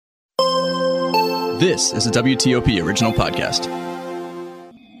This is a WTOP original podcast.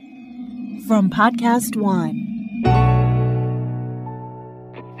 From Podcast One.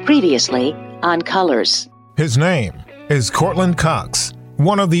 Previously on Colors. His name is Courtland Cox,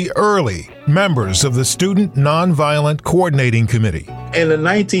 one of the early members of the Student Nonviolent Coordinating Committee. In the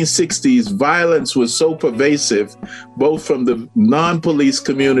 1960s, violence was so pervasive, both from the non-police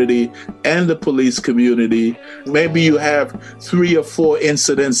community and the police community. Maybe you have 3 or 4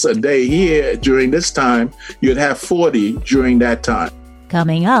 incidents a day here. During this time, you'd have 40 during that time.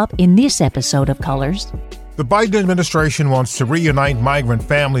 Coming up in this episode of Colors. The Biden administration wants to reunite migrant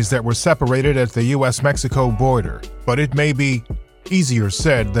families that were separated at the U.S.-Mexico border, but it may be easier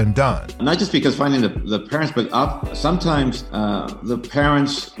said than done. Not just because finding the parents, but sometimes the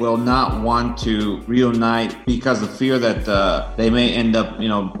parents will not want to reunite because of fear that they may end up,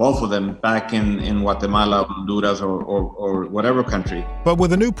 both of them back in Guatemala, Honduras, or whatever country. But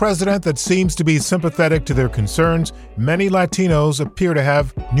with a new president that seems to be sympathetic to their concerns, many Latinos appear to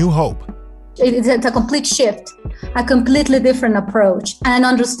have new hope. It's a complete shift, a completely different approach, and an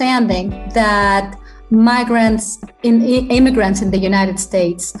understanding that immigrants in the United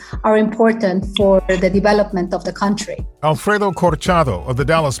States are important for the development of the country. Alfredo Corchado of the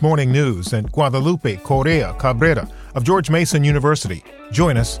Dallas Morning News and Guadalupe Correa Cabrera of George Mason University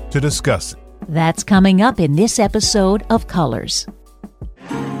join us to discuss it. That's coming up in this episode of Colors.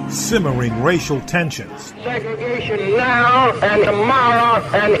 Simmering racial tensions. Segregation now and tomorrow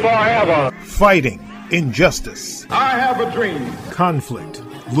and forever. Fighting injustice. I have a dream. Conflict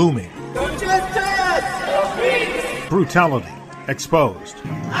looming. Brutality exposed.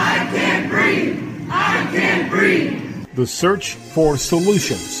 I can't breathe. I can't breathe. The search for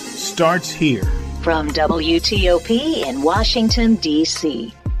solutions starts here. From WTOP in Washington,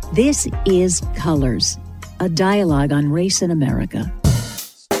 D.C. This is Colors, a dialogue on race in America.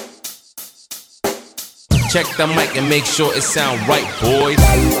 Check the mic and make sure it sound right, boys.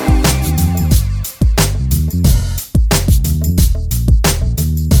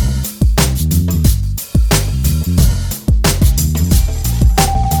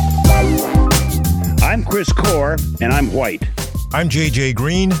 I'm Chris Core, and I'm white. I'm JJ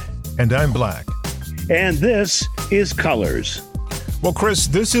Green, and I'm black. And this is Colors. Well, Chris,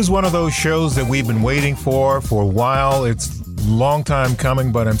 this is one of those shows that we've been waiting for a while. It's a long time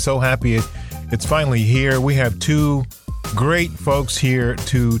coming, but I'm so happy it's finally here. We have 2 great folks here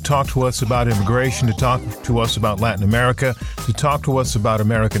to talk to us about immigration, to talk to us about Latin America, to talk to us about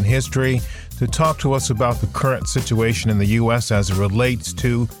American history, to talk to us about the current situation in the U.S. as it relates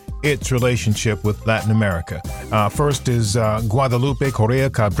to its relationship with Latin America. First is Guadalupe Correa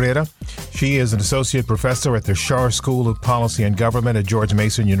Cabrera. She is an associate professor at the Schar School of Policy and Government at George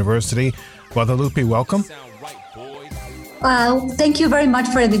Mason University. Guadalupe, welcome. Thank you very much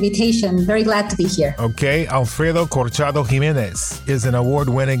for the invitation. Very glad to be here. Okay. Alfredo Corchado Jimenez is an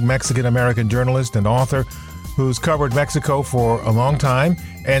award-winning Mexican-American journalist and author who's covered Mexico for a long time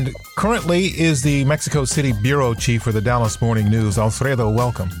and currently is the Mexico City bureau chief for the Dallas Morning News. Alfredo,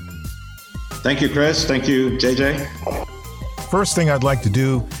 welcome. Thank you, Chris. Thank you, JJ. First thing I'd like to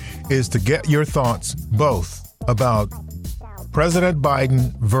do is to get your thoughts both about President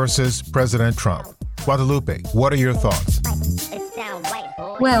Biden versus President Trump. Guadalupe, what are your thoughts?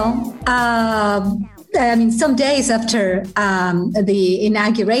 Well, some days after the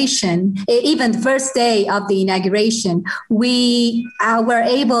inauguration, even the first day of the inauguration, we were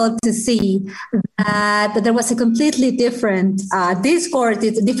able to see that there was a completely different discourse,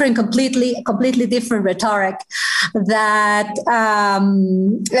 completely different rhetoric that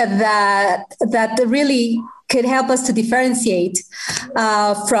really could help us to differentiate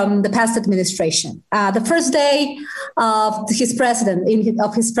from the past administration. The first day of his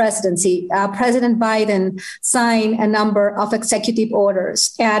presidency, President Biden signed a number of executive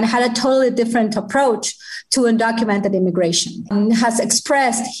orders and had a totally different approach to undocumented immigration. Has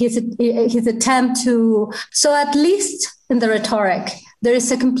expressed his attempt to, so at least in the rhetoric, there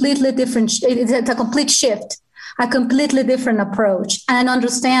is a completely different, it's a complete shift, a completely different approach, and an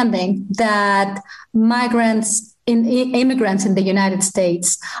understanding that immigrants in the United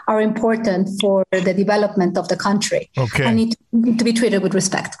States are important for the development of the country. Okay. And need to be treated with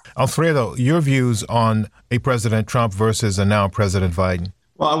respect. Alfredo, your views on a President Trump versus a now President Biden?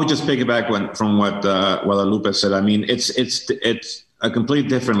 Well, I would just piggyback from what Guadalupe said. I mean, it's a complete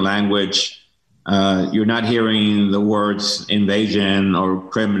different language. You're not hearing the words invasion or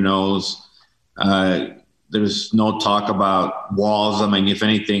criminals. There's no talk about walls. I mean, if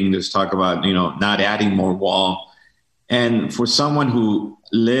anything, there's talk about, not adding more wall. And for someone who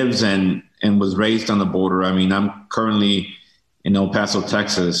lives and was raised on the border, I mean, I'm currently in El Paso,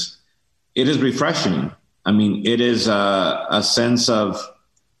 Texas. it is refreshing. I mean, it is a sense of,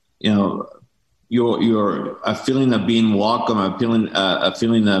 you're a feeling of being welcome, a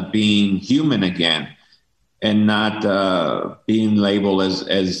feeling of being human again, and not being labeled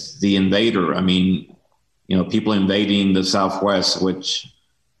as the invader. I mean, people invading the Southwest, which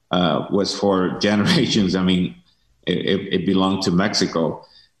was for generations. I mean, it belonged to Mexico,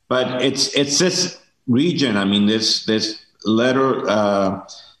 but it's this region. I mean, this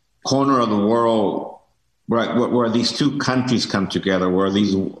corner of the world where these two countries come together, where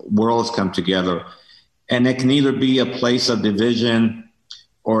these worlds come together, and it can either be a place of division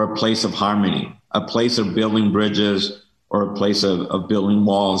or a place of harmony, a place of building bridges or a place of building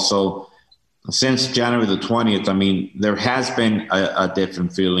walls. So since January the 20th, I mean, there has been a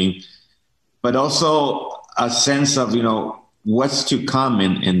different feeling, but also a sense of, what's to come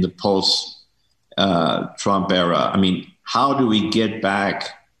in the post-Trump era. I mean, how do we get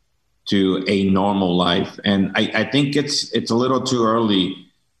back to a normal life? And I think it's a little too early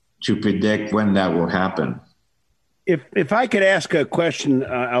to predict when that will happen. If I could ask a question,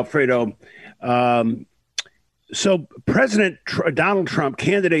 Alfredo, so President Donald Trump,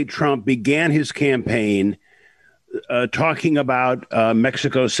 candidate Trump, began his campaign talking about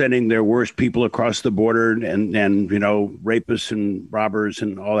Mexico sending their worst people across the border and rapists and robbers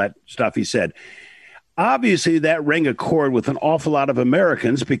and all that stuff he said. Obviously, that rang a chord with an awful lot of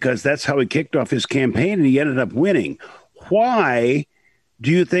Americans because that's how he kicked off his campaign, and he ended up winning. Why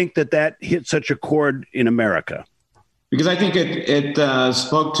do you think that hit such a chord in America? Because I think it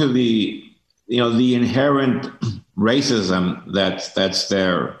spoke to the inherent racism that's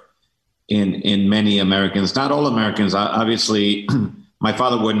there in many Americans. Not all Americans. Obviously, my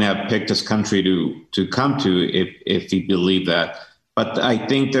father wouldn't have picked this country to come to if he believed that. But I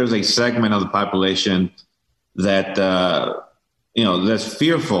think there's a segment of the population that that's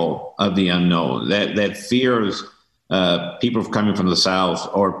fearful of the unknown, that fears people coming from the South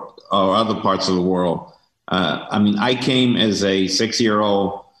or other parts of the world. I mean, I came as a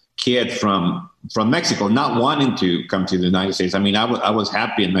 6-year-old kid from Mexico, not wanting to come to the United States. I mean, I was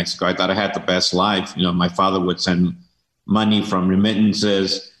happy in Mexico. I thought I had the best life. My father would send money from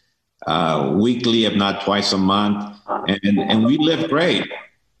remittances weekly, if not twice a month. And we lived great.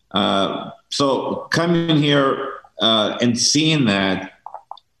 So coming here and seeing that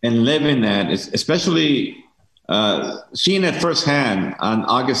and living that, especially seeing it firsthand on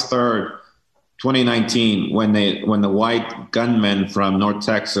August 3rd, 2019, when the white gunmen from North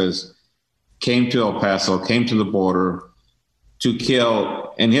Texas came to El Paso, came to the border to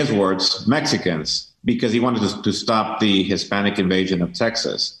kill, in his words, Mexicans, because he wanted to stop the Hispanic invasion of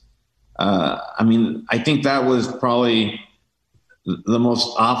Texas. I mean, I think that was probably the most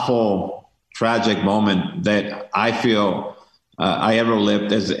awful, tragic moment that I feel I ever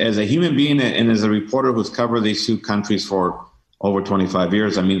lived as a human being and as a reporter who's covered these two countries for over 25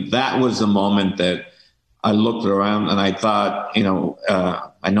 years. I mean, that was the moment that I looked around and I thought,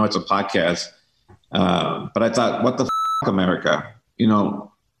 I know it's a podcast, but I thought, what the America?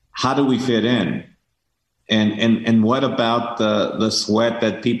 How do we fit in? And what about the sweat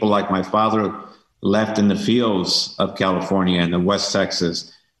that people like my father left in the fields of California and the West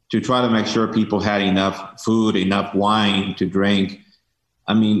Texas to try to make sure people had enough food, enough wine to drink?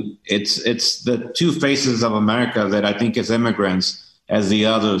 I mean, it's the two faces of America that I think as immigrants, as the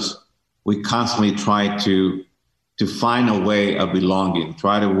others, we constantly try to find a way of belonging,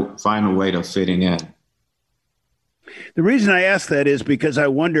 try to find a way to fitting in. The reason I ask that is because I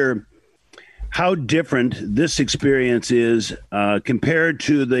wonder how different this experience is compared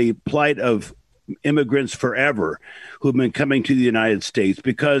to the plight of immigrants forever who've been coming to the United States,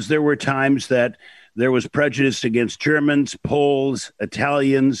 because there were times that there was prejudice against Germans, Poles,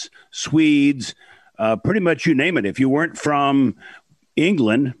 Italians, Swedes, pretty much you name it. If you weren't from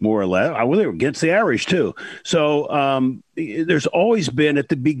England, more or less, well, they were against the Irish too. So there's always been, at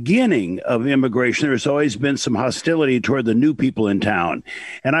the beginning of immigration, there's always been some hostility toward the new people in town.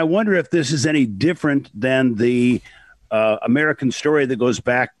 And I wonder if this is any different than the American story that goes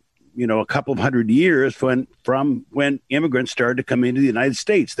back, a couple of hundred years from when immigrants started to come into the United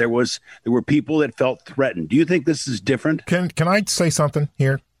States. There were people that felt threatened. Do you think this is different? Can I say something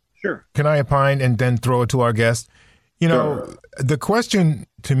here? Sure. Can I opine and then throw it to our guest? Sure. The question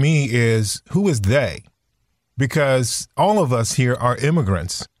to me is, who is they? Because all of us here are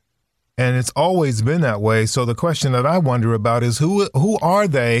immigrants, and it's always been that way. So the question that I wonder about is, who are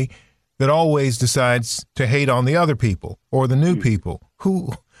they that always decides to hate on the other people or the new people?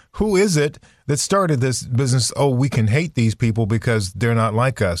 Who is it that started this business? Oh, we can hate these people because they're not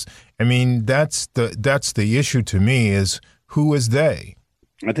like us. I mean, that's the issue to me, is who is they?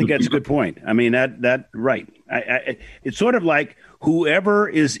 I think that's a good point. I mean, that right. It's sort of like whoever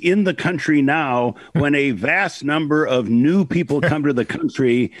is in the country now, when a vast number of new people come to the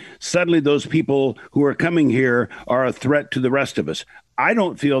country, suddenly those people who are coming here are a threat to the rest of us. I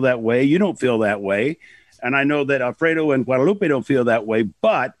don't feel that way. You don't feel that way. And I know that Alfredo and Guadalupe don't feel that way,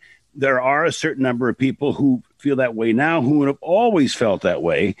 but there are a certain number of people who feel that way now, who have always felt that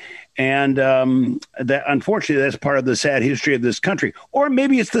way. And that, unfortunately, that's part of the sad history of this country. Or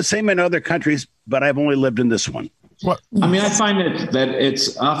maybe it's the same in other countries, but I've only lived in this one. What? I mean, I find that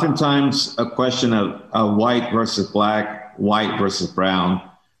it's oftentimes a question of white versus black, white versus brown,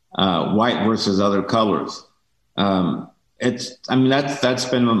 white versus other colors. That's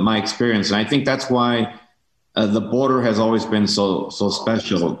been my experience. And I think that's why the border has always been so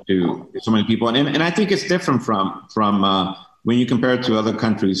special to so many people. And I think it's different from when you compare it to other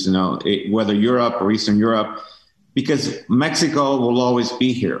countries, whether Europe or Eastern Europe, because Mexico will always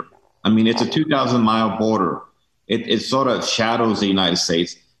be here. I mean, it's a 2,000-mile border. It sort of shadows the United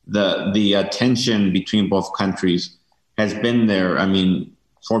States. The tension between both countries has been there, I mean,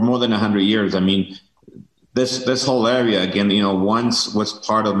 for more than 100 years. I mean, this whole area, again, once was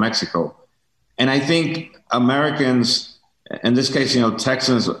part of Mexico. And I think Americans, in this case,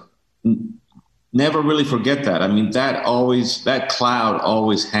 Texans, never really forget that. I mean, that cloud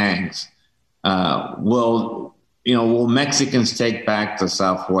always hangs. Will Mexicans take back the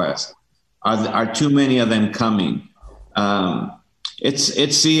Southwest? Are too many of them coming? It's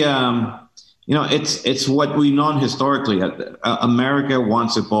what we've known historically. America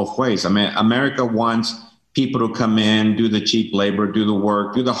wants it both ways. I mean, America wants people to come in, do the cheap labor, do the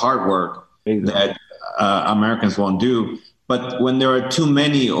work, do the hard work that Americans won't do. But when there are too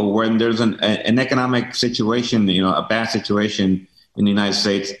many, or when there's an economic situation, a bad situation in the United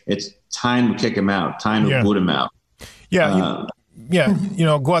States, it's time to kick them out, time to boot them out. Yeah.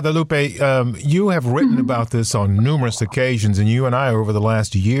 Guadalupe, you have written about this on numerous occasions, and you and I over the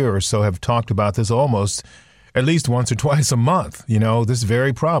last year or so have talked about this almost at least once or twice a month, this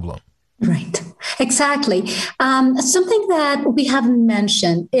very problem. Right. Exactly. Something that we haven't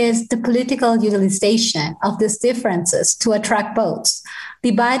mentioned is the political utilization of these differences to attract votes,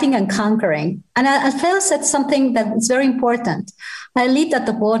 dividing and conquering. And Alfredo said something that is very important. I lived at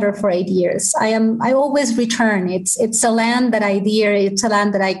the border for 8 years. I always return. It's a land that I dear. It's a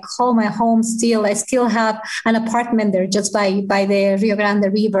land that I call my home still. I still have an apartment there just by the Rio Grande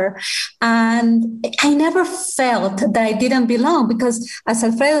River. And I never felt that I didn't belong because, as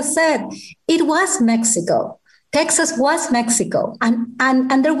Alfredo said, it was Mexico. Texas was Mexico,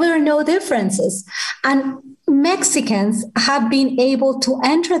 and there were no differences. And Mexicans have been able to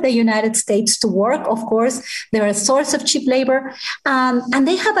enter the United States to work. Of course, they're a source of cheap labor, and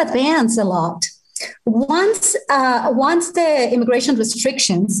they have advanced a lot. Once the immigration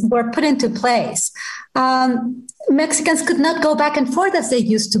restrictions were put into place, Mexicans could not go back and forth as they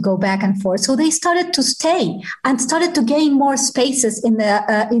used to go back and forth. So they started to stay and started to gain more spaces in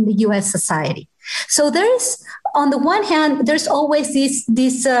the U.S. society. So there's, on the one hand, there's always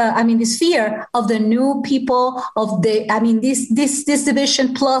this fear of the new people, this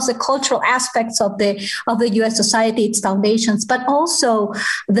division plus the cultural aspects of the U.S. society, its foundations. But also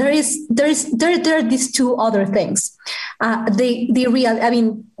there are these two other things. The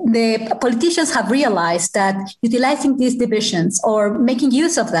politicians have realized that utilizing these divisions or making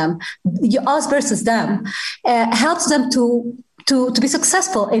use of them, us versus them, helps them to be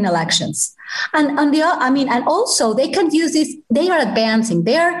successful in elections. And also they can use this. They are advancing.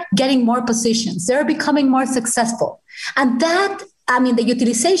 They are getting more positions. They're becoming more successful. And that, the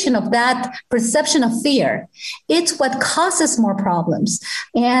utilization of that perception of fear, it's what causes more problems.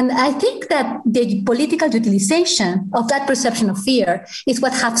 And I think that the political utilization of that perception of fear is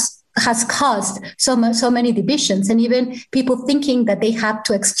what has caused so many divisions, and even people thinking that they have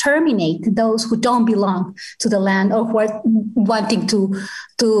to exterminate those who don't belong to the land, or who are wanting to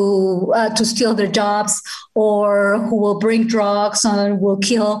steal their jobs, or who will bring drugs and will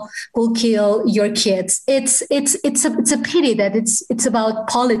kill your kids. It's a pity that it's about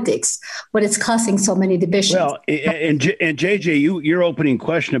politics, but it's causing so many divisions. Well, and JJ, your opening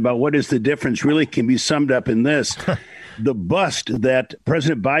question about what is the difference really can be summed up in this. The bust that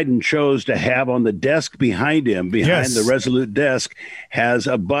President Biden chose to have on the desk behind him, the Resolute desk, has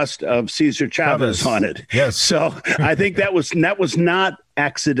a bust of Cesar Chavez on it. Yes. So I think that was not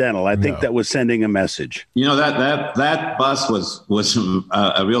accidental. I think that was sending a message. That bust was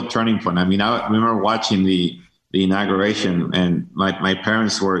a real turning point. I mean, I remember watching the inauguration, and my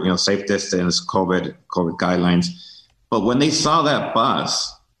parents were, safe distance, COVID guidelines. But when they saw that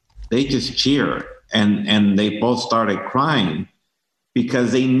bus, they just cheered. And they both started crying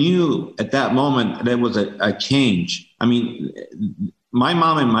because they knew at that moment there was a change. I mean, my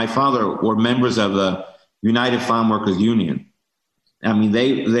mom and my father were members of the United Farm Workers Union. I mean,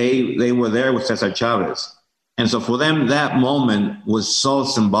 they were there with Cesar Chavez. And so for them, that moment was so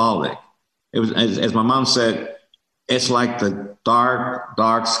symbolic. It was, as my mom said, it's like the dark,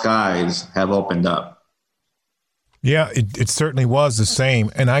 dark skies have opened up. Yeah, it certainly was the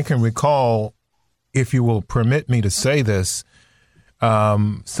same. And I can recall, if you will permit me to say this,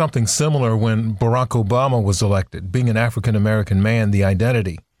 something similar when Barack Obama was elected. Being an African-American man, the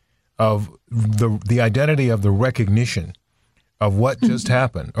identity of the recognition of what just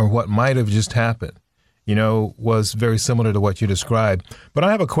happened or what might have just happened, was very similar to what you described. But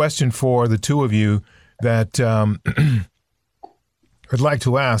I have a question for the two of you that I'd like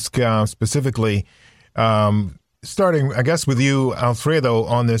to ask specifically, starting, I guess, with you, Alfredo,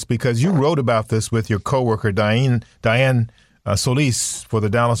 on this, because you wrote about this with your coworker, Diane Solis, for the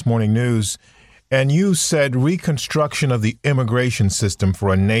Dallas Morning News. And you said reconstruction of the immigration system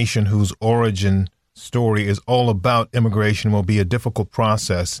for a nation whose origin story is all about immigration will be a difficult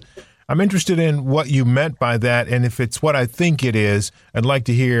process. I'm interested in what you meant by that. And if it's what I think it is, I'd like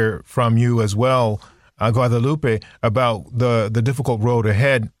to hear from you as well, Guadalupe, about the difficult road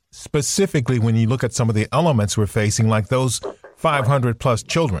ahead, specifically when you look at some of the elements we're facing, like those 500 plus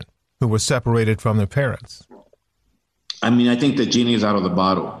children who were separated from their parents. I mean, I think the genie is out of the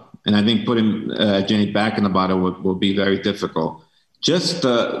bottle. And I think putting genie back in the bottle will be very difficult. Just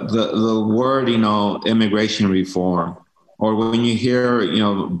the word, immigration reform, or when you hear,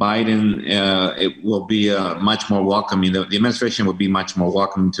 Biden, it will be much more welcoming. The administration will be much more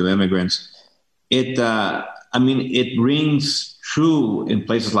welcoming to immigrants. It rings true in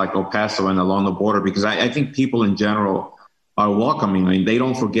places like El Paso and along the border, because I think people in general are welcoming. I mean, they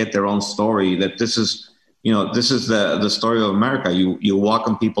don't forget their own story, that this is the story of America. You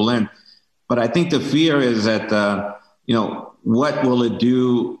welcome people in. But I think the fear is that, what will it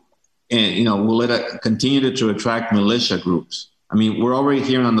do? And, will it continue to attract militia groups? I mean, we're already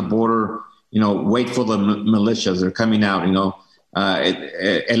hearing on the border, wait for the militias. They're coming out,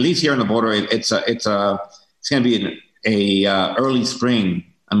 at least here on the border, it's going to be a early spring.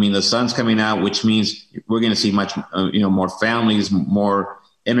 I mean, the sun's coming out, which means we're going to see much, more families, more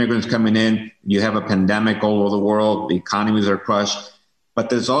immigrants coming in. You have a pandemic all over the world. The economies are crushed. But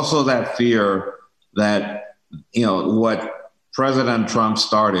there's also that fear that, what President Trump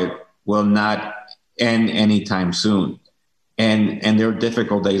started will not end anytime soon. And there are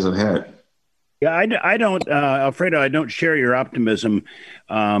difficult days ahead. Yeah, I don't, Alfredo, I don't share your optimism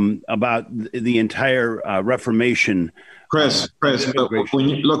about the entire Reformation. Chris, but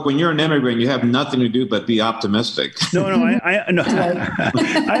when you're an immigrant, you have nothing to do but be optimistic. No, I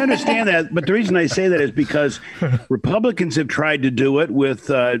understand that, but the reason I say that is because Republicans have tried to do it with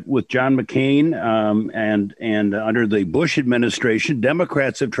John McCain and under the Bush administration.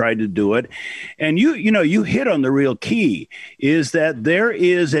 Democrats have tried to do it, and you hit on the real key is that there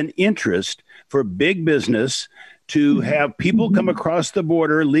is an interest for big business to have people come across the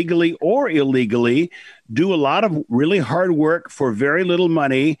border legally or illegally, do a lot of really hard work for very little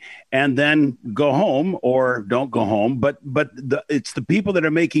money, and then go home or don't go home. But it's the people that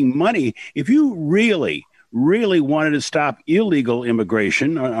are making money. If you really wanted to stop illegal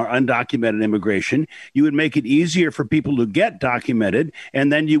immigration or undocumented immigration, you would make it easier for people to get documented,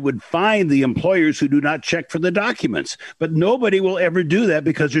 and then you would find the employers who do not check for the documents. But nobody will ever do that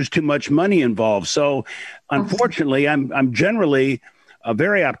because there's too much money involved. So unfortunately, I'm generally a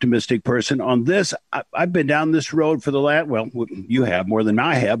very optimistic person on this. I've been down this road for you have more than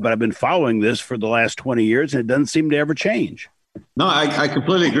I have, but I've been following this for the last 20 years, and it doesn't seem to ever change. No, I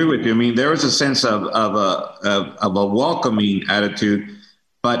completely agree with you. I mean, there is a sense of a welcoming attitude,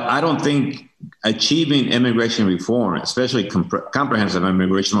 but I don't think achieving immigration reform, especially comprehensive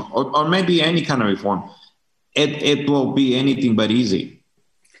immigration, or maybe any kind of reform, it will be anything but easy.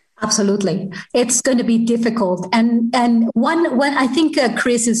 Absolutely. It's going to be difficult. And when I think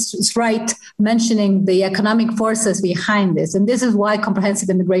Chris is right mentioning the economic forces behind this. And this is why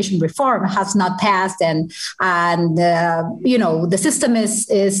comprehensive immigration reform has not passed. And the system is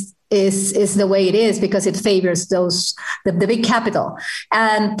the way it is because it favors the big capital.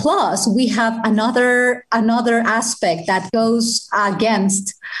 And plus we have another aspect that goes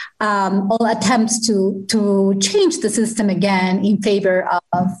against all attempts to change the system again in favor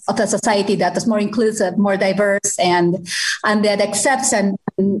of a society that is more inclusive, more diverse, and that accepts and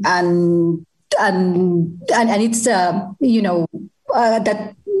it's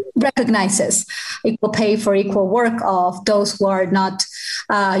that recognizes equal pay for equal work of those who are not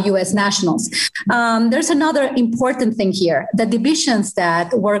U.S. nationals. There's another important thing here: the divisions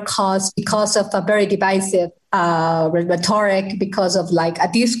that were caused because of a very divisive rhetoric, because of like a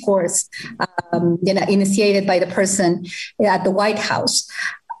discourse, initiated by the person at the White House.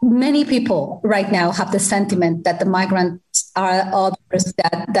 Many people right now have the sentiment that the migrants are others,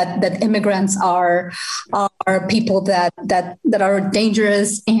 that immigrants are people that are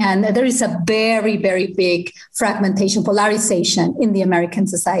dangerous, and there is a very, very big fragmentation, polarization in the American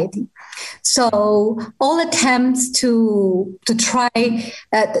society. So all attempts to try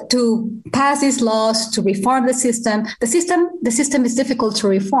to pass these laws to reform the system is difficult to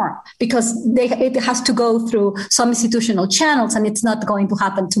reform because it has to go through some institutional channels, and it's not going to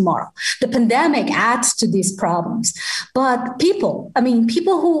happen tomorrow. The pandemic adds to these problems, but people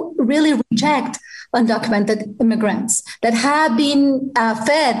who really reject undocumented immigrants, that have been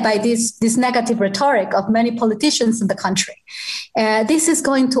fed by this negative rhetoric of many politicians in the country. This is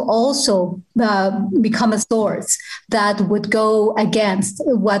going to also become a source that would go against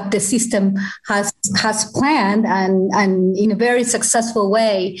what the system has planned and in a very successful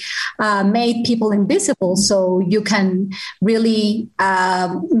way made people invisible, so you can really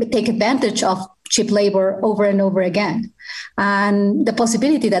take advantage of cheap labor over and over again. And the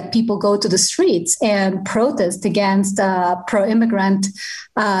possibility that people go to the streets and protest against pro-immigrant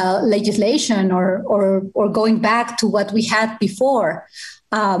legislation or going back to what we had before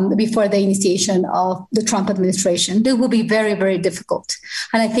the initiation of the Trump administration, they will be very, very difficult.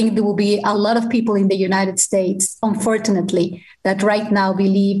 And I think there will be a lot of people in the United States, unfortunately, that right now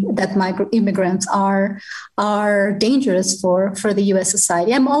believe that immigrants are dangerous for the U.S.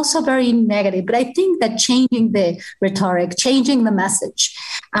 society. I'm also very negative, but I think that changing the rhetoric, changing the message,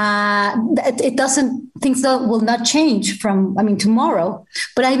 things will not change from tomorrow.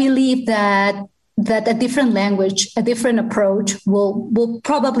 But I believe that a different language, a different approach will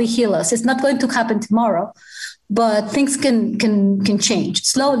probably heal us. It's not going to happen tomorrow, but things can change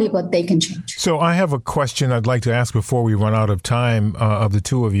slowly, but they can change. So I have a question I'd like to ask before we run out of time of the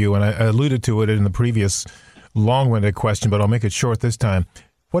two of you, and I alluded to it in the previous long-winded question, but I'll make it short this time.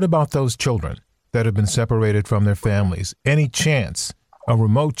 What about those children that have been separated from their families? Any chance, a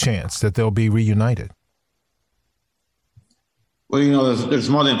remote chance, that they'll be reunited? Well, there's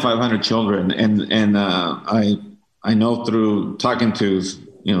more than 500 children, and I know through talking to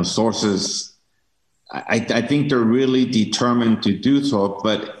sources, I think they're really determined to do so,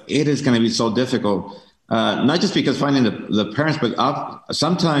 but it is going to be so difficult. Not just because finding the parents, but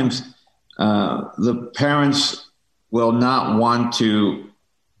sometimes the parents will not want to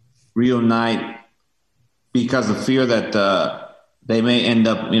reunite because of fear that they may end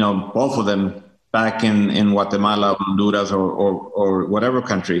up, both of them back in Guatemala, Honduras, or whatever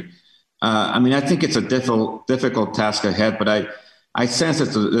country. I think it's a difficult task ahead, but I sense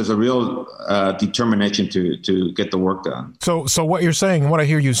that there's a real determination to get the work done. So what you're saying, what I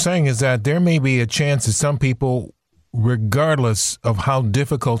hear you saying is that there may be a chance that some people, regardless of how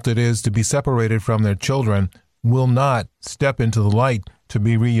difficult it is to be separated from their children, will not step into the light to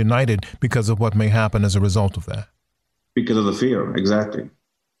be reunited because of what may happen as a result of that. Because of the fear, exactly.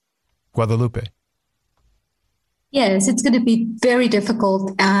 Guadalupe. Yes, it's going to be very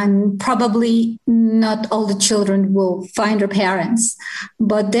difficult, and probably not all the children will find their parents,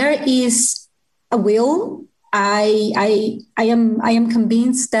 but there is a will. I am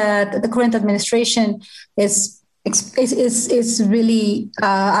convinced that the current administration is really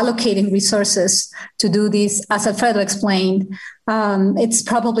allocating resources to do this. As Alfredo explained, it's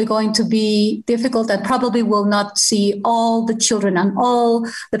probably going to be difficult, and probably will not see all the children and all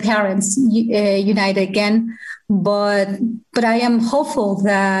the parents united again. But I am hopeful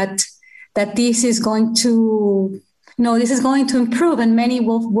that this is going to improve, and many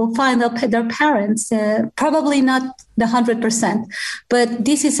will find their parents. Probably not the 100%, but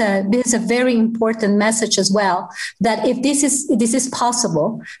this is a very important message as well. That if this is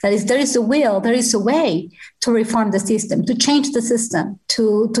possible, that if there is a will, there is a way to reform the system, to change the system,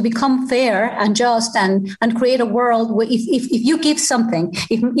 to become fair and just, and create a world where if you give something,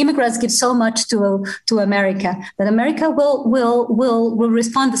 if immigrants give so much to America, that America will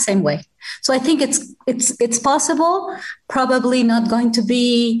respond the same way. So I think it's possible. Probably not going to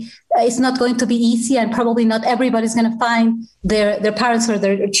be. It's not going to be easy, and probably not everybody's going to find their parents or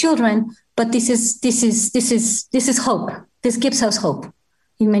their children. But this is hope. This gives us hope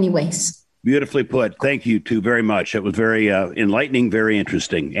in many ways. Beautifully put. Thank you two very much. It was very enlightening, very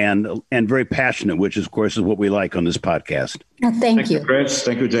interesting, and very passionate, which of course is what we like on this podcast. Thank you, Chris.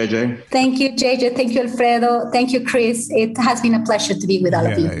 Thank you, JJ. Thank you, JJ. Thank you, Alfredo. Thank you, Chris. It has been a pleasure to be with all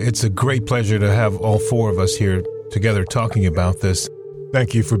of you. It's a great pleasure to have all four of us here together talking about this.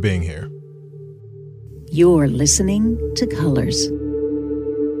 Thank you for being here. You're listening to Colors.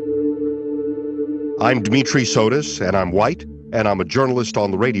 I'm Dimitri Sotis, and I'm white, and I'm a journalist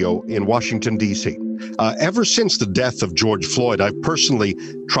on the radio in Washington, D.C. Ever since the death of George Floyd, I've personally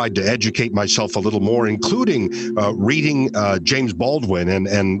tried to educate myself a little more, including reading James Baldwin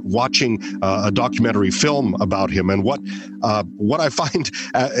and watching a documentary film about him. And what I find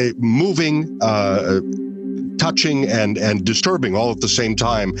moving, touching and disturbing all at the same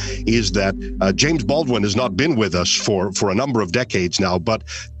time is that James Baldwin has not been with us for a number of decades now, but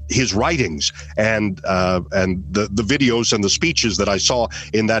his writings and the videos and the speeches that I saw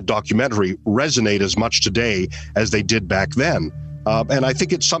in that documentary resonate as much today as they did back then. And I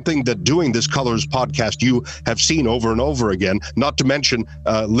think it's something that doing this Colors podcast you have seen over and over again, not to mention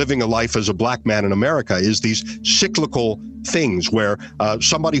living a life as a black man in America, is these cyclical things where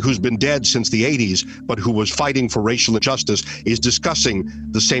somebody who's been dead since the 80s, but who was fighting for racial injustice, is discussing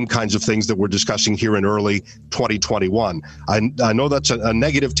the same kinds of things that we're discussing here in early 2021. I know that's a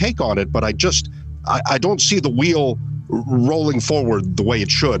negative take on it, but I don't see the wheel rolling forward the way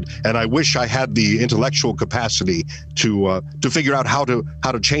it should, and I wish I had the intellectual capacity to figure out how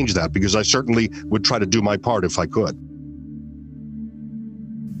to change that, because I certainly would try to do my part if I could.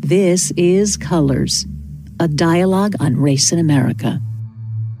 This is Colors, a dialogue on race in America.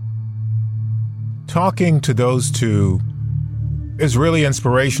 Talking to those two is really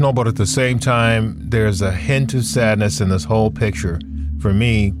inspirational, but at the same time, there's a hint of sadness in this whole picture. For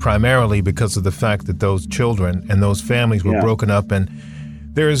me, primarily because of the fact that those children and those families were broken up. And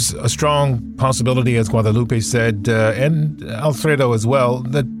there's a strong possibility, as Guadalupe said, and Alfredo as well,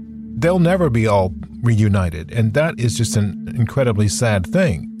 that they'll never be all reunited. And that is just an incredibly sad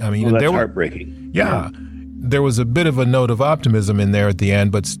thing. I mean, that's heartbreaking. Yeah. There was a bit of a note of optimism in there at the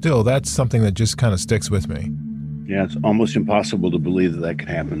end, but still, that's something that just kind of sticks with me. Yeah, it's almost impossible to believe that could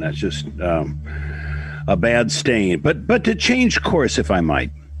happen. That's just a bad stain. But to change course, if I might.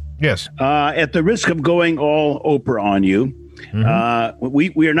 Yes. At the risk of going all Oprah on you,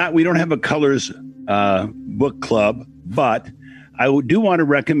 we don't have a Colors book club, but I do want to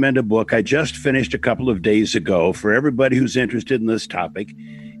recommend a book I just finished a couple of days ago for everybody who's interested in this topic.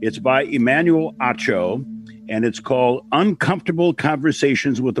 It's by Emmanuel Acho, and it's called Uncomfortable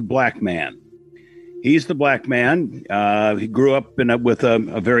Conversations with a Black Man. He's the black man. He grew up with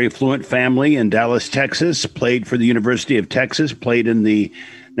a very affluent family in Dallas, Texas, played for the University of Texas, played in the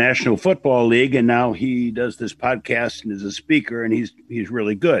National Football League, and now he does this podcast and is a speaker, and he's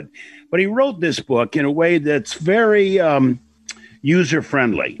really good. But he wrote this book in a way that's very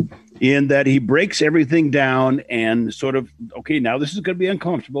user-friendly, in that he breaks everything down and sort of, okay, now this is going to be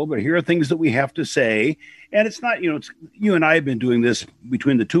uncomfortable, but here are things that we have to say. And it's not, it's, you and I have been doing this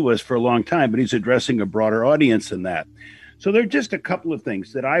between the two of us for a long time, but he's addressing a broader audience than that. So there are just a couple of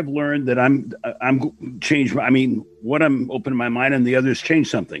things that I've learned that I'm changed. I mean, what I'm opening my mind, and the others change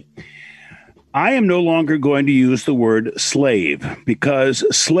something. I am no longer going to use the word slave, because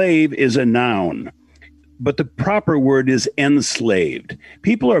slave is a noun, but the proper word is enslaved.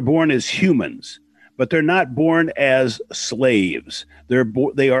 People are born as humans, but they're not born as slaves.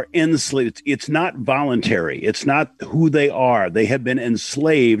 They are enslaved. It's not voluntary. It's not who they are. They have been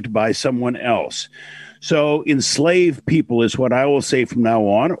enslaved by someone else. So enslaved people is what I will say from now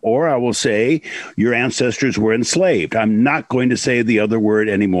on, or I will say your ancestors were enslaved. I'm not going to say the other word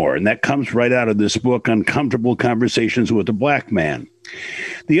anymore. And that comes right out of this book, Uncomfortable Conversations with a Black Man.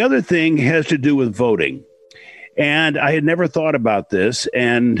 The other thing has to do with voting. And I had never thought about this.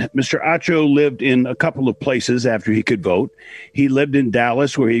 And Mr. Acho lived in a couple of places after he could vote. He lived in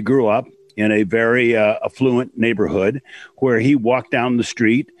Dallas, where he grew up, in a very affluent neighborhood, where he walked down the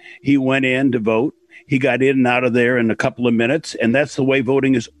street. He went in to vote. He got in and out of there in a couple of minutes. And that's the way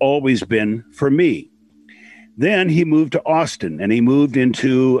voting has always been for me. Then he moved to Austin, and he moved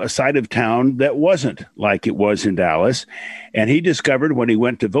into a side of town that wasn't like it was in Dallas. And he discovered when he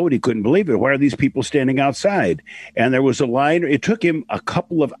went to vote, he couldn't believe it. Why are these people standing outside? And there was a line. It took him a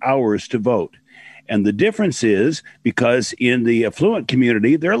couple of hours to vote. And the difference is because in the affluent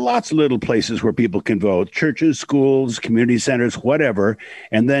community, there are lots of little places where people can vote, churches, schools, community centers, whatever.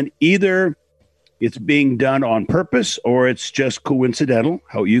 And then either it's being done on purpose or it's just coincidental.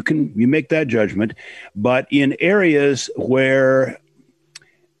 How you make that judgment. But in areas where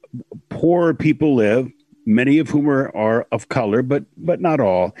poor people live, many of whom are of color, but not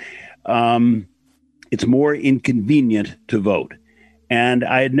all, it's more inconvenient to vote. And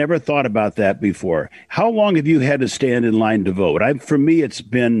I had never thought about that before. How long have you had to stand in line to vote? For me, it's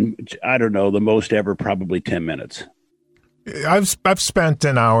been, I don't know, the most ever, probably 10 minutes. I've spent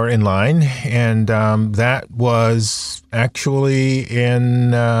an hour in line, and that was actually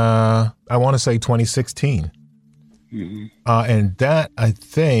in, I want to say 2016. Mm-hmm. And that, I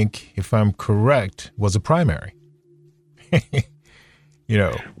think, if I'm correct, was a primary.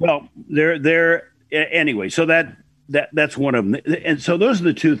 Well, anyway, so that's one of them. And so those are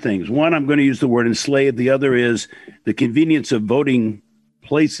the two things. One, I'm going to use the word enslaved. The other is the convenience of voting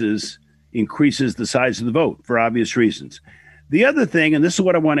places increases the size of the vote for obvious reasons. The other thing, and this is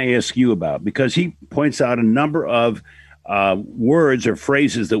what I want to ask you about, because he points out a number of words or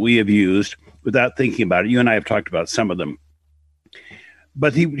phrases that we have used without thinking about it. You and I have talked about some of them.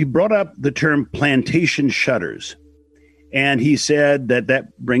 But he brought up the term plantation shutters. And he said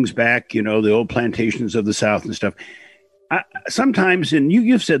that brings back, the old plantations of the South and stuff. Sometimes, and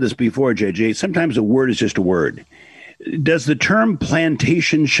you've said this before, JJ, sometimes a word is just a word. Does the term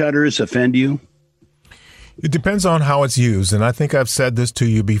plantation shutters offend you? It depends on how it's used. And I think I've said this to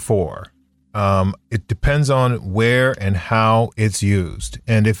you before. It depends on where and how it's used.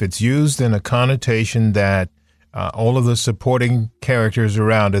 And if it's used in a connotation that all of the supporting characters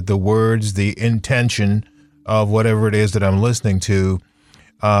around it, the words, the intention of whatever it is that I'm listening to,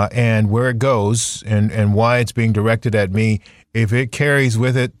 and where it goes and why it's being directed at me, if it carries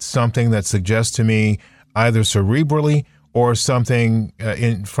with it something that suggests to me either cerebrally or something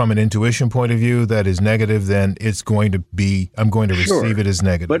from an intuition point of view that is negative, then I'm going to receive it as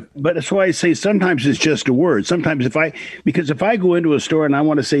negative. But that's why I say sometimes it's just a word. Sometimes if I go into a store and I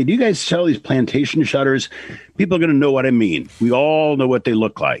want to say, do you guys sell these plantation shutters? People are going to know what I mean. We all know what they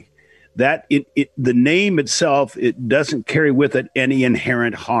look like. That the name itself, it doesn't carry with it any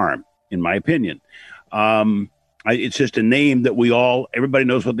inherent harm, in my opinion. It's just a name that everybody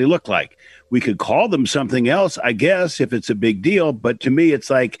knows what they look like. We could call them something else, I guess, if it's a big deal. But to me, it's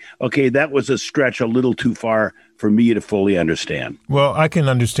like, okay, that was a stretch a little too far for me to fully understand. Well, I can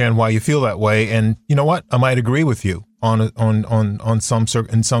understand why you feel that way. And you know what? I might agree with you in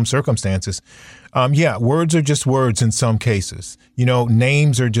some circumstances. Words are just words in some cases.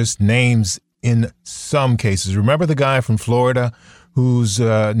 Names are just names in some cases. Remember the guy from Florida whose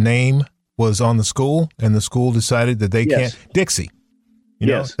name was on the school and the school decided that they can't? Dixie.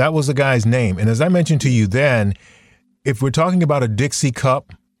 Yes. That was the guy's name. And as I mentioned to you then, if we're talking about a Dixie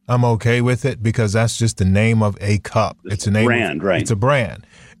cup, I'm okay with it because that's just the name of a cup. It's a name brand, right? It's a brand.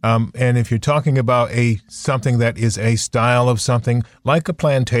 And if you're talking about something that is a style of something like a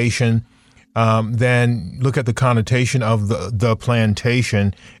plantation, then look at the connotation of the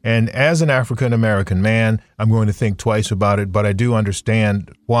plantation. And as an African-American man, I'm going to think twice about it, but I do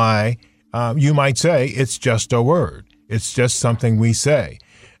understand why you might say it's just a word. It's just something we say.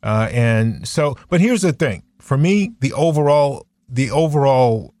 But here's the thing. For me, the overall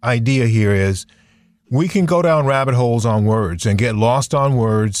idea here is we can go down rabbit holes on words and get lost on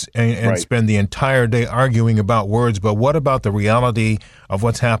words and spend the entire day arguing about words. But what about the reality of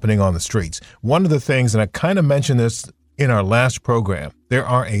what's happening on the streets? One of the things, and I kind of mentioned this in our last program, there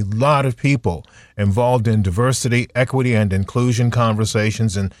are a lot of people involved in diversity, equity, and inclusion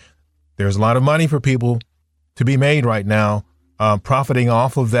conversations. And there's a lot of money for people to be made right now, profiting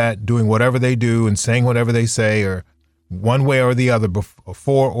off of that, doing whatever they do and saying whatever they say, or one way or the other,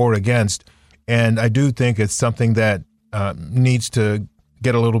 for or against. And I do think it's something that needs to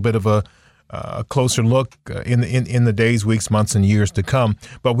get a little bit of a closer look in the days, weeks, months, and years to come.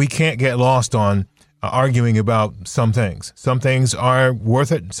 But we can't get lost on arguing about some things. Some things are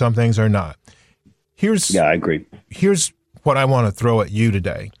worth it. Some things are not. I agree. Here's what I want to throw at you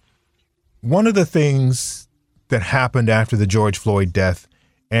today. One of the things that happened after the George Floyd death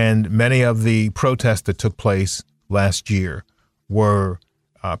and many of the protests that took place last year were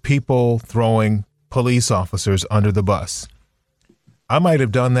people throwing police officers under the bus. I might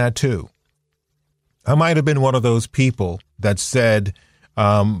have done that too. I might have been one of those people that said,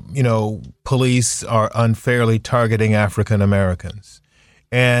 police are unfairly targeting African Americans.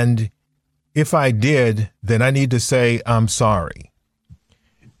 And if I did, then I need to say, I'm sorry.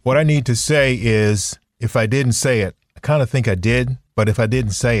 What I need to say is, if I didn't say it, I kind of think I did, but if I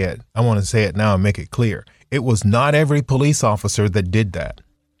didn't say it, I want to say it now and make it clear. It was not every police officer that did that.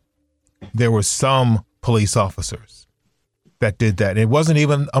 There were some police officers that did that. It wasn't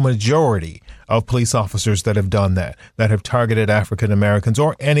even a majority of police officers that have done that have targeted African Americans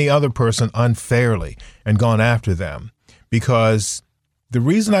or any other person unfairly and gone after them. Because the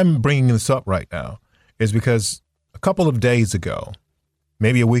reason I'm bringing this up right now is because a couple of days ago,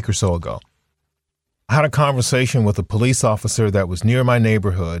 maybe a week or so ago, I had a conversation with a police officer that was near my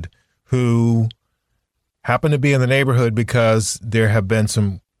neighborhood who happened to be in the neighborhood because there have been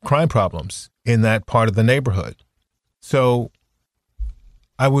some crime problems in that part of the neighborhood. So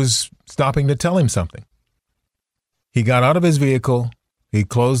I was stopping to tell him something. He got out of his vehicle, he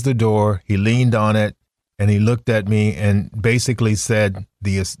closed the door, he leaned on it, and he looked at me and basically said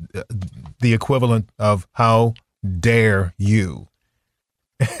the equivalent of, "How dare you?"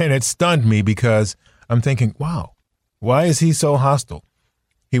 And it stunned me because I'm thinking, wow, why is he so hostile?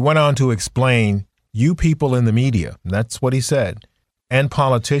 He went on to explain, you people in the media, that's what he said, and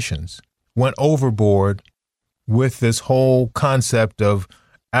politicians went overboard with this whole concept of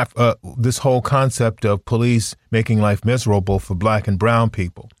police making life miserable for black and brown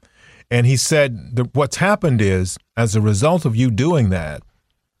people. And he said that what's happened is, as a result of you doing that,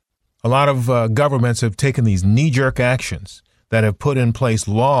 a lot of governments have taken these knee-jerk actions that have put in place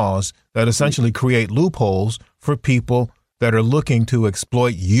laws that essentially create loopholes for people that are looking to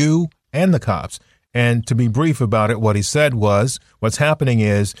exploit you and the cops. And to be brief about it, what he said was, what's happening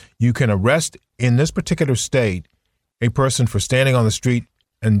is you can arrest, in this particular state, a person for standing on the street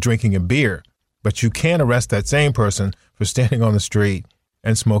and drinking a beer, but you can't arrest that same person for standing on the street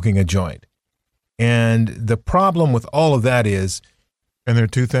and smoking a joint. And the problem with all of that is, and there are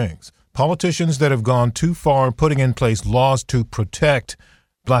two things, politicians that have gone too far putting in place laws to protect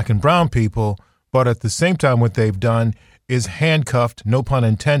black and brown people, but at the same time what they've done is handcuffed, no pun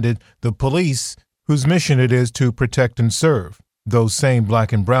intended, the police whose mission it is to protect and serve those same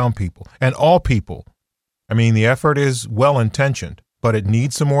black and brown people and all people. I mean, the effort is well-intentioned, but it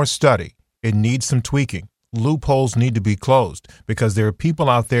needs some more study. It needs some tweaking. Loopholes need to be closed because there are people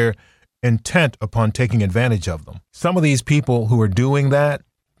out there intent upon taking advantage of them. Some of these people who are doing that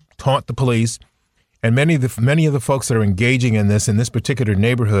taunt the police, and many of the folks that are engaging in this particular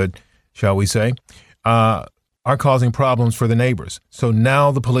neighborhood, shall we say, are causing problems for the neighbors. So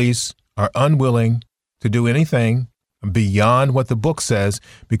now the police are unwilling to do anything beyond what the book says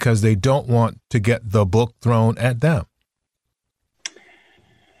because they don't want to get the book thrown at them.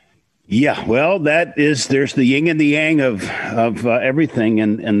 Yeah, well, there's the yin and the yang of everything,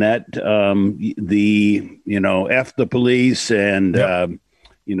 and that F the police and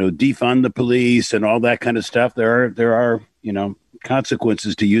defund the police and all that kind of stuff. There are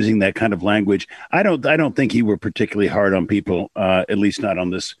consequences to using that kind of language. I don't think he were particularly hard on people, at least not on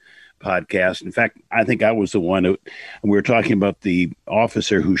this podcast. In fact, I think I was the one we were talking about the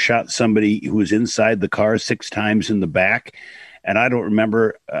officer who shot somebody who was inside the car 6 times in the back. And I don't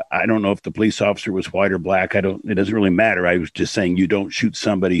remember, I don't know if the police officer was white or black. It doesn't really matter. I was just saying you don't shoot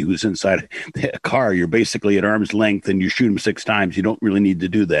somebody who's inside a car. You're basically at arm's length and you shoot him 6 times. You don't really need to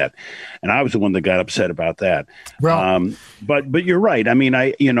do that. And I was the one that got upset about that. Well, but you're right. I mean,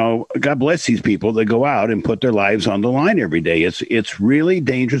 God bless these people that go out and put their lives on the line every day. It's really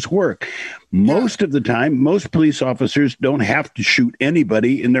dangerous work. Most of the time, most police officers don't have to shoot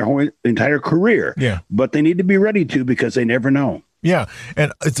anybody in their whole entire career. Yeah. But they need to be ready to because they never know. Yeah.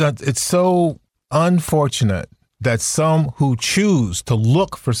 And it's so unfortunate that some who choose to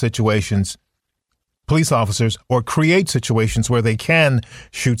look for situations, police officers, or create situations where they can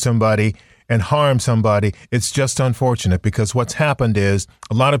shoot somebody and harm somebody, it's just unfortunate because what's happened is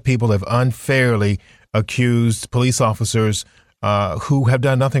a lot of people have unfairly accused police officers who have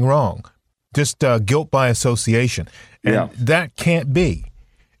done nothing wrong. Just guilt by association. And that can't be.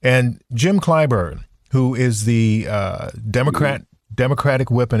 And Jim Clyburn, who is the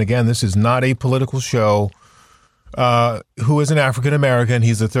Democratic whip, and again, this is not a political show, who is an African-American,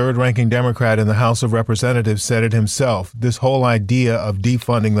 he's the third-ranking Democrat in the House of Representatives, said it himself. This whole idea of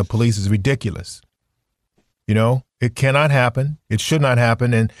defunding the police is ridiculous. It cannot happen. It should not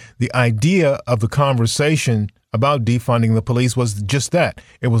happen. And the idea of the conversation about defunding the police was just that.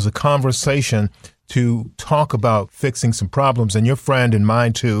 It was a conversation to talk about fixing some problems. And your friend and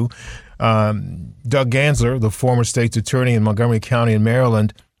mine, too, Doug Gansler, the former state's attorney in Montgomery County in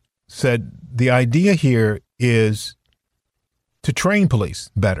Maryland, said the idea here is to train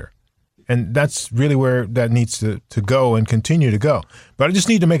police better. And that's really where that needs to go and continue to go. But I just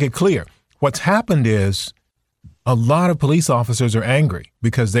need to make it clear. What's happened is a lot of police officers are angry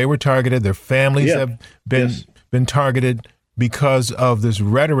because they were targeted. Their families have been targeted because of this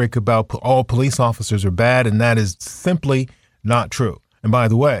rhetoric about all police officers are bad, and that is simply not true. And by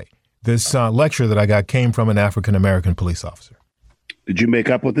the way, this lecture that I got came from an African-American police officer. Did you make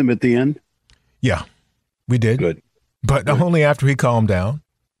up with him at the end? Yeah, we did. Good. But only after he calmed down.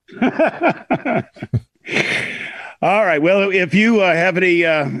 All right. Well, if you have any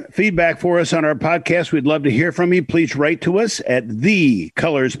feedback for us on our podcast, we'd love to hear from you. Please write to us at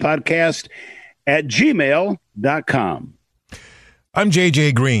thecolorspodcast@gmail.com. I'm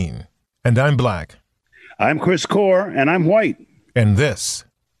JJ Green, and I'm black. I'm Chris Core, and I'm white. And this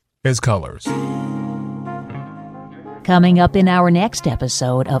is Colors. Coming up in our next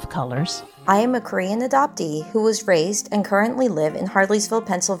episode of Colors. I am a Korean adoptee who was raised and currently live in Harleysville,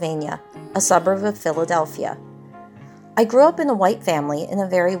 Pennsylvania, a suburb of Philadelphia. I grew up in a white family in a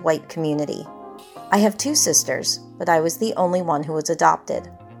very white community. I have 2 sisters, but I was the only one who was adopted.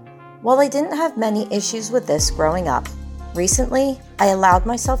 While I didn't have many issues with this growing up, recently I allowed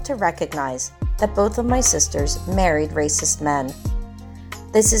myself to recognize that both of my sisters married racist men.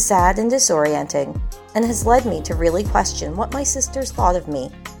 This is sad and disorienting, and has led me to really question what my sisters thought of me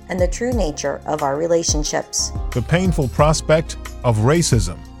and the true nature of our relationships. The painful prospect of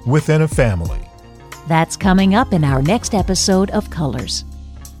racism within a family. That's coming up in our next episode of Colors.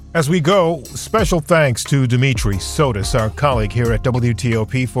 As we go, special thanks to Dimitri Sotis, our colleague here at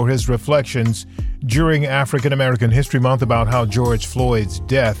WTOP, for his reflections during African American History Month about how George Floyd's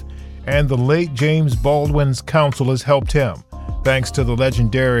death and the late James Baldwin's counsel has helped him. Thanks to the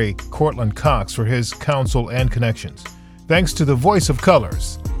legendary Cortland Cox for his counsel and connections. Thanks to the voice of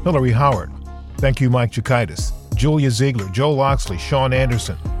Colors, Hillary Howard. Thank you, Mike Chikaitis, Julia Ziegler, Joel Oxley, Sean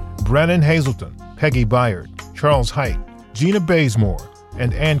Anderson, Brennan Hazelton, Peggy Byard, Charles Height, Gina Bazemore,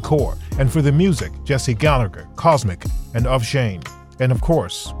 and Ann Core. And for the music, Jesse Gallagher, Cosmic, and Of Shane. And of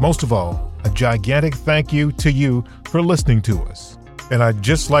course, most of all, a gigantic thank you to you for listening to us. And I'd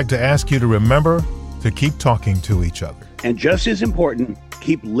just like to ask you to remember to keep talking to each other. And just as important,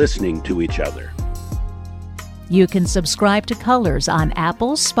 keep listening to each other. You can subscribe to Colors on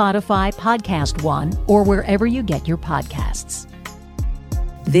Apple, Spotify, Podcast One, or wherever you get your podcasts.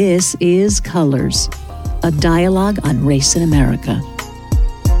 This is Colors, a dialogue on race in America.